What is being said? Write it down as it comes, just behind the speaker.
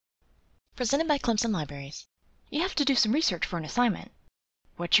presented by Clemson Libraries. You have to do some research for an assignment.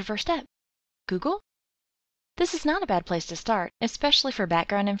 What's your first step? Google? This is not a bad place to start, especially for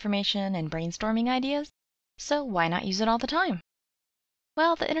background information and brainstorming ideas. So why not use it all the time?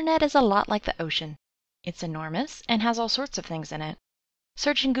 Well, the internet is a lot like the ocean. It's enormous and has all sorts of things in it.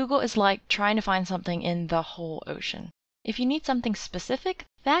 Searching Google is like trying to find something in the whole ocean. If you need something specific,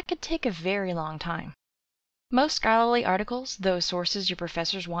 that could take a very long time. Most scholarly articles, those sources your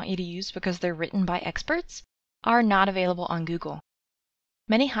professors want you to use because they're written by experts, are not available on Google.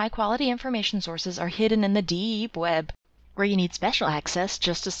 Many high-quality information sources are hidden in the deep web, where you need special access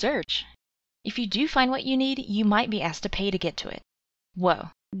just to search. If you do find what you need, you might be asked to pay to get to it.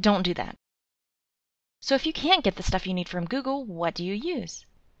 Whoa, don't do that. So if you can't get the stuff you need from Google, what do you use?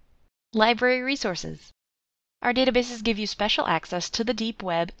 Library resources. Our databases give you special access to the deep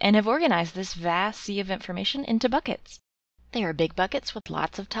web and have organized this vast sea of information into buckets. There are big buckets with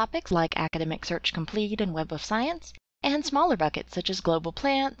lots of topics like Academic Search Complete and Web of Science, and smaller buckets such as Global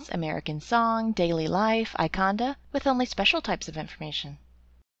Plants, American Song, Daily Life, Iconda, with only special types of information.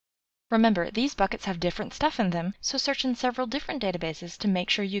 Remember, these buckets have different stuff in them, so search in several different databases to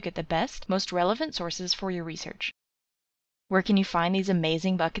make sure you get the best, most relevant sources for your research. Where can you find these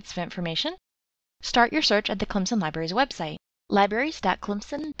amazing buckets of information? Start your search at the Clemson Libraries website,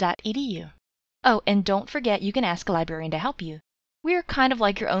 libraries.clemson.edu. Oh, and don't forget you can ask a librarian to help you. We're kind of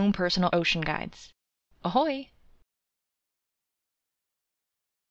like your own personal ocean guides. Ahoy!